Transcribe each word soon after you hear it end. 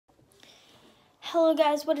Hello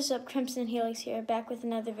guys, what is up? Crimson Helix here, back with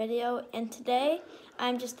another video, and today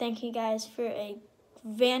I'm just thanking you guys for a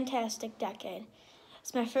fantastic decade.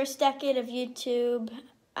 It's my first decade of YouTube.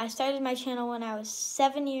 I started my channel when I was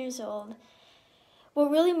 7 years old.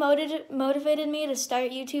 What really motivated me to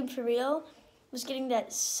start YouTube for real was getting that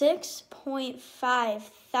 6.5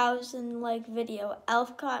 thousand like video,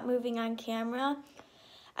 elf caught moving on camera.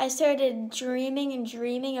 I started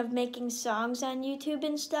dreaming of making songs on YouTube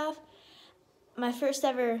and stuff. My first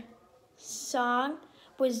ever song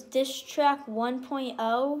was Diss Track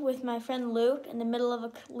 1.0 with my friend Luke in the middle of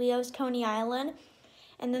Leo's Coney Island.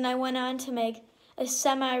 And then I went on to make a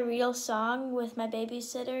semi-real song with my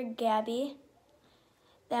babysitter, Gabby.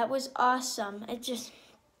 That was awesome.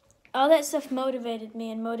 All that stuff motivated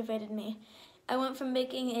me. I went from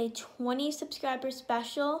making a 20 subscriber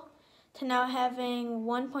special to now having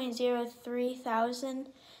 1.03 thousand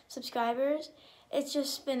subscribers. It's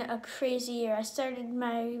just been a crazy year. I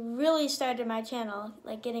really started my channel,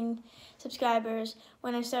 like getting subscribers,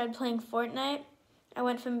 when I started playing Fortnite. I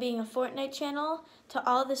went from being a Fortnite channel to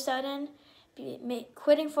all of a sudden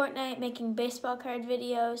quitting Fortnite, making baseball card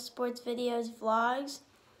videos, sports videos, vlogs.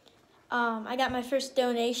 I got my first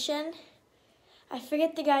donation. I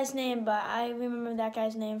forget the guy's name, but I remember that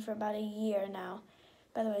guy's name for about a year now.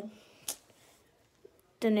 By the way,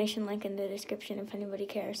 donation link in the description if anybody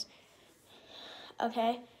cares.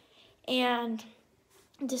 Okay, and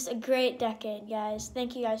just a great decade, guys.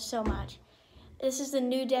 Thank you guys so much. This is the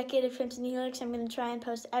new decade of Crimson Helix. I'm going to try and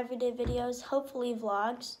post everyday videos, hopefully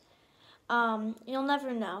vlogs. You'll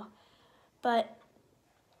never know, but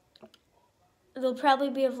there'll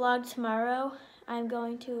probably be a vlog tomorrow. I'm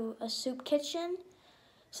going to a soup kitchen,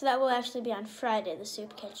 so that will actually be on Friday, the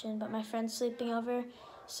soup kitchen, but my friend's sleeping over,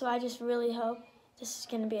 so I just really hope this is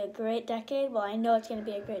going to be a great decade. Well, I know it's going to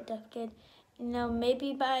be a great decade. You know,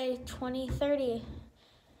 maybe by 2030,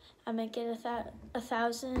 I might get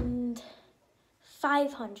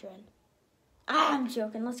 1,500. I'm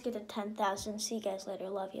joking. Let's get to 10,000. See you guys later.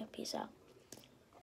 Love you. Peace out.